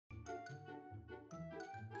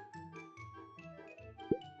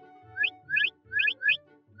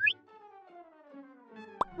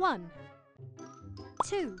1,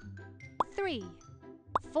 2, 3,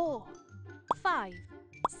 4, 5,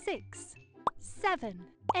 6, 7,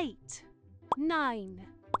 8, 9,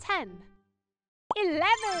 10, 11.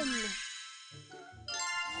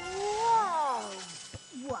 Whoa!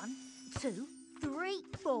 1, 2, 3,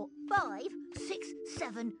 4, 5, 6,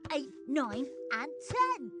 7, 8, 9, and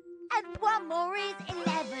 10. And one more is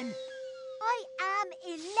 11. I am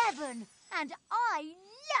 11, and I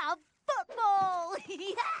love football.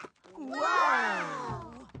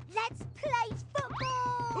 Wow! Let's play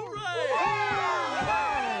football! Hooray!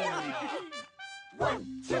 Hooray!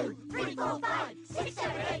 1, 2, 3, 4, 5, 6,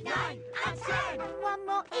 7, 8, 9, and 10. One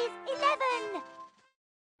more is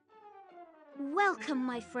 11. Welcome,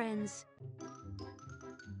 my friends.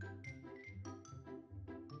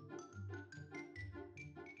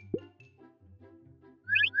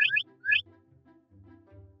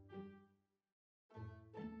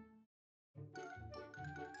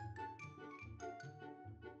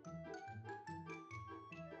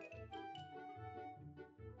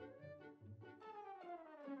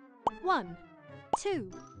 One,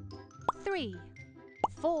 2, 3,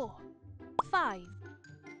 4, 5,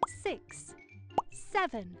 6,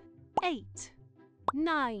 7, 8,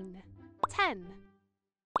 9, 10,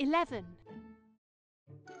 11,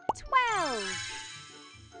 12.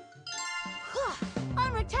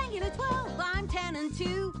 I'm rectangular 12, I'm 10 and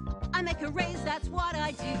 2. I make arrays, that's what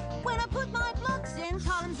I do. When I put my blocks in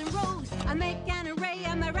columns and rows, I make an array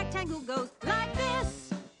and my rectangle goes like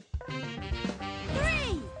this.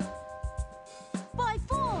 3 by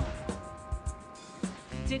 4.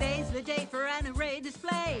 Today's the day for an array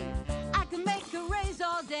display. I can make arrays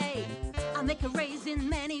all day. I make arrays in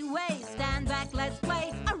many ways. Stand back, let's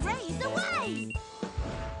play. Arrays away!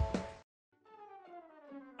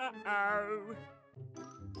 Uh-oh.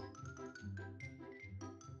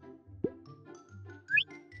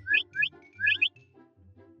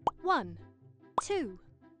 One, 2,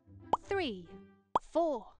 3,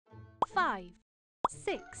 4, 5,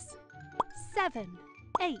 6, 7,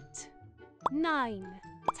 8, 9,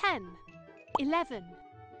 10, 11,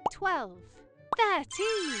 12, 13.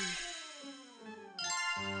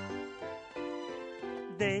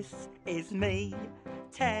 This is me,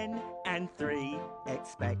 10 and 3,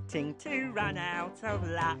 expecting to run out of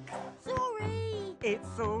luck. Sorry.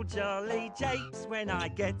 It's all jolly japes when I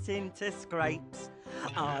get into scrapes.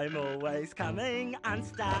 I'm always coming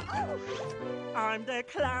unstuck. I'm the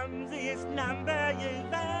clumsiest number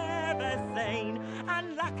you've ever seen.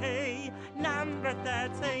 Unlucky number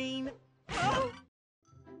 13. Oh!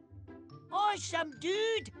 Awesome,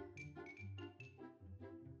 dude.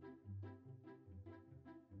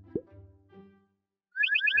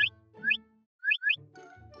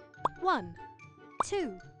 One,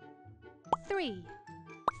 2, 3,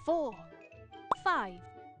 4, 5,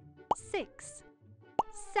 6,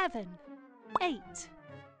 7, 8,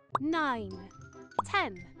 9,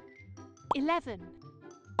 10, 11,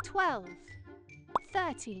 12,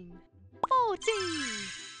 13, 14.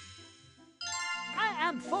 I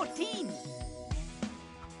am 14.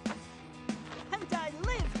 And I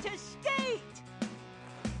live to skate.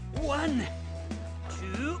 1,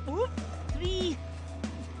 2, 3,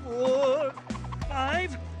 4,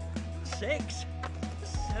 5, 6,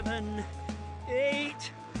 7,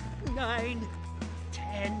 8, 9,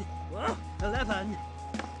 10, 11,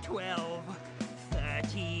 12,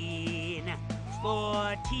 13,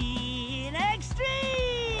 14,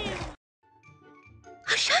 extreme!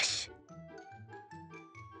 Hush, hush.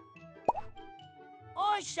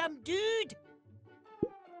 Awesome, dude.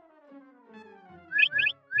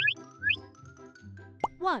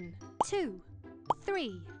 One, 2,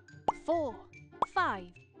 3, 4, 5,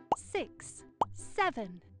 6,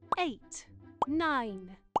 7, 8,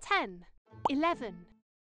 9, 10, 11,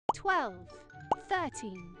 12,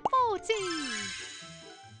 13, 14.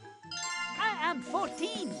 I am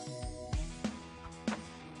 14.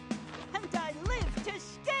 And I live to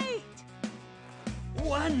skate.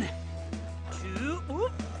 1, 2,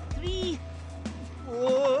 3,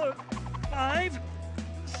 4, 5,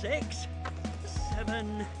 6,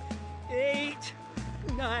 7, 8,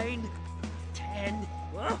 9, 10,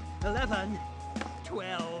 11,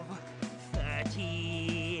 12,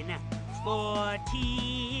 13,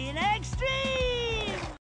 14, extreme!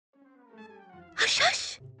 Hush,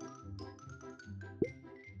 hush.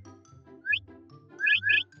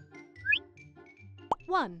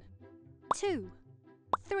 One, 2,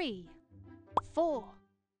 3, 4,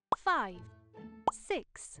 5,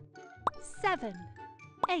 6, 7,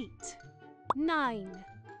 8, 9,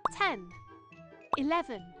 10,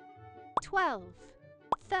 11, 12,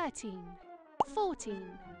 13,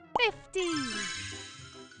 14, 15.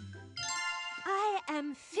 I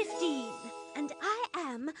am 15, and I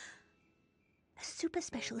am a super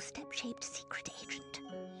special step-shaped secret agent.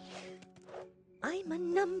 I'm a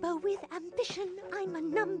number with ambition. I'm a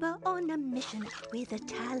number on a mission with a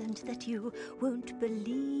talent that you won't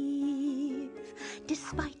believe.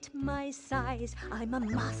 Despite my size, I'm a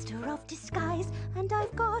master of disguise, and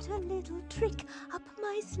I've got a little trick up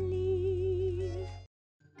my sleeve.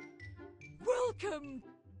 Welcome!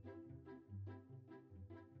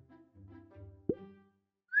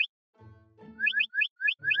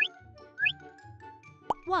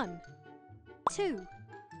 1, 2,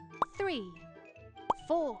 3,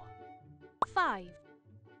 4, 5,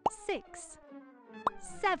 6,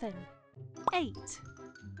 7, 8,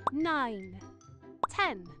 9,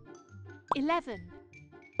 10, 11,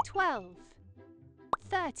 12,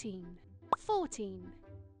 13, 14,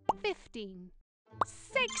 15,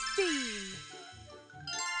 16.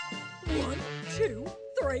 1, 2,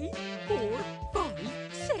 3, 4, 5,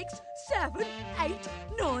 6, 7, 8,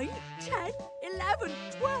 9, 10, 11,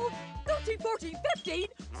 12, 13, 14, 15,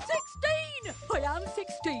 16! I am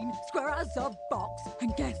 16, square as a box.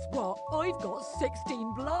 And guess what? I've got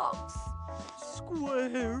 16 blocks.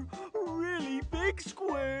 Square, really big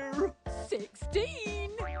square.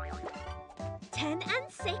 16! 10 and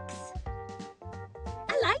 6.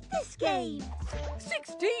 I like this game.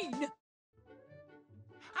 16!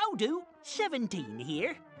 How do? 17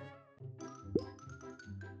 here.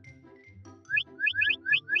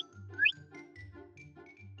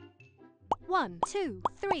 1, 2,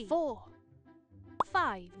 3, 4,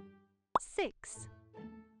 5, 6,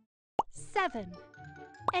 7,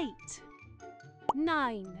 8,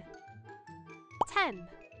 9, 10,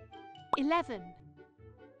 11,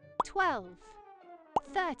 12,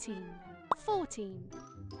 13, 14,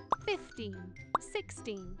 15,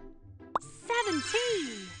 16,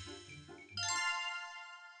 17.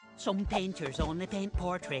 Some painters only paint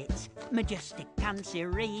portraits, majestic and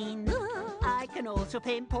serene. I can also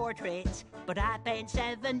paint portraits, but I paint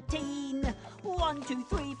 17. 1, 2,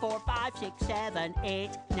 3, 4, 5, 6, 7, 8,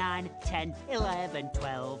 9, 10, 11,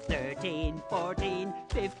 12, 13, 14,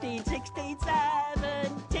 15, 16,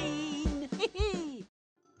 17. Hee-hee!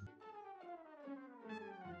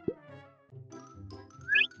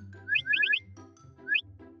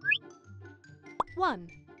 1,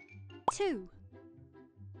 2,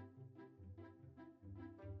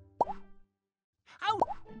 Ow!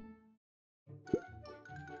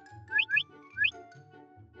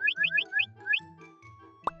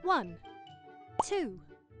 1, 2,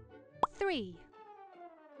 3,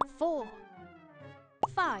 4,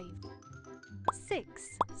 5,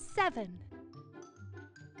 6, 7,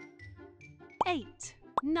 8,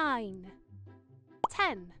 9,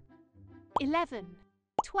 10, 11,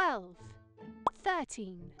 12,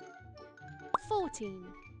 13, 14,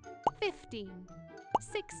 15,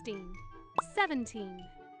 16, 17,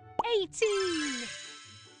 18.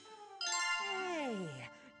 Hey,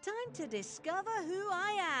 time to discover who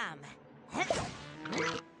I am.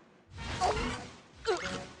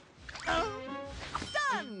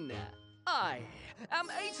 Done! I am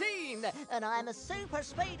 18, And I'm a super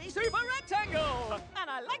speedy super rectangle, and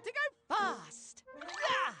I like to go fast.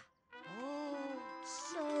 Ah! Oh,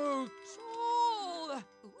 so tall!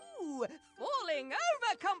 Ooh, falling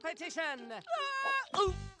over competition! Ah!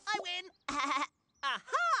 Ooh, I win. Aha!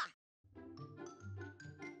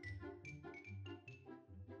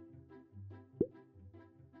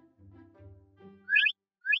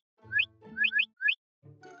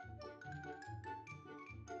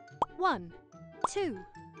 1, 2,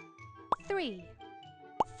 3,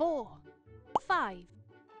 4, 5,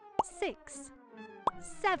 6,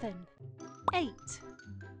 7, 8,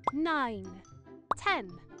 9, 10,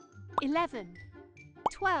 11,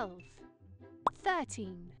 12,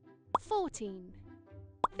 13, 14,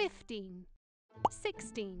 15,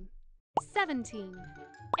 16, 17,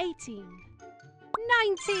 18,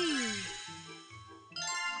 19.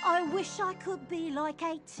 I wish I could be like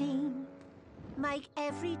 18. Make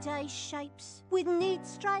everyday shapes with neat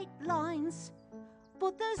straight lines.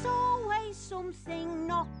 But there's always something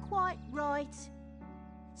not quite right.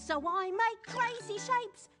 So I make crazy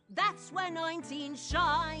shapes, that's where 19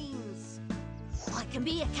 shines. I can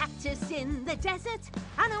be a cactus in the desert,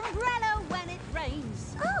 an umbrella when it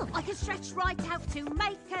rains. Oh. I can stretch right out to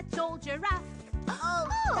make a tall giraffe. Oh,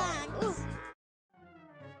 thanks.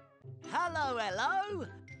 Hello, hello.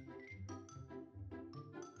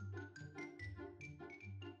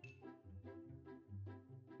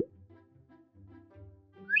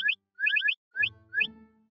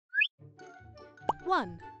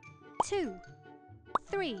 1, 2,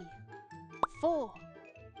 3, 4,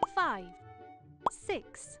 5,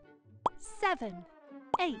 6, 7,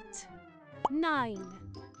 8, 9,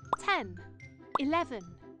 10, 11,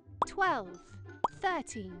 12,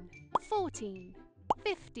 13, 14,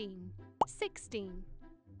 15, 16,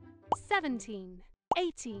 17,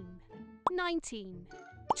 18, 19,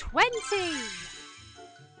 20.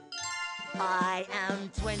 I am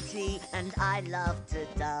 20 and I love to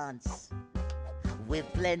dance,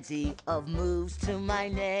 with plenty of moves to my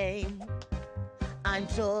name. I'm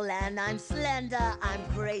tall and I'm slender, I'm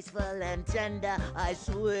graceful and tender, I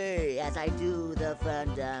sway as I do the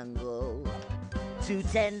fandango. 2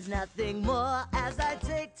 10's nothing more as I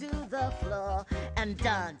take to the floor and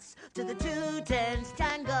dance to the 2 10's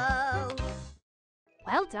tango.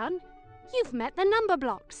 Well done. You've met the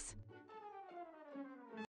Numberblocks.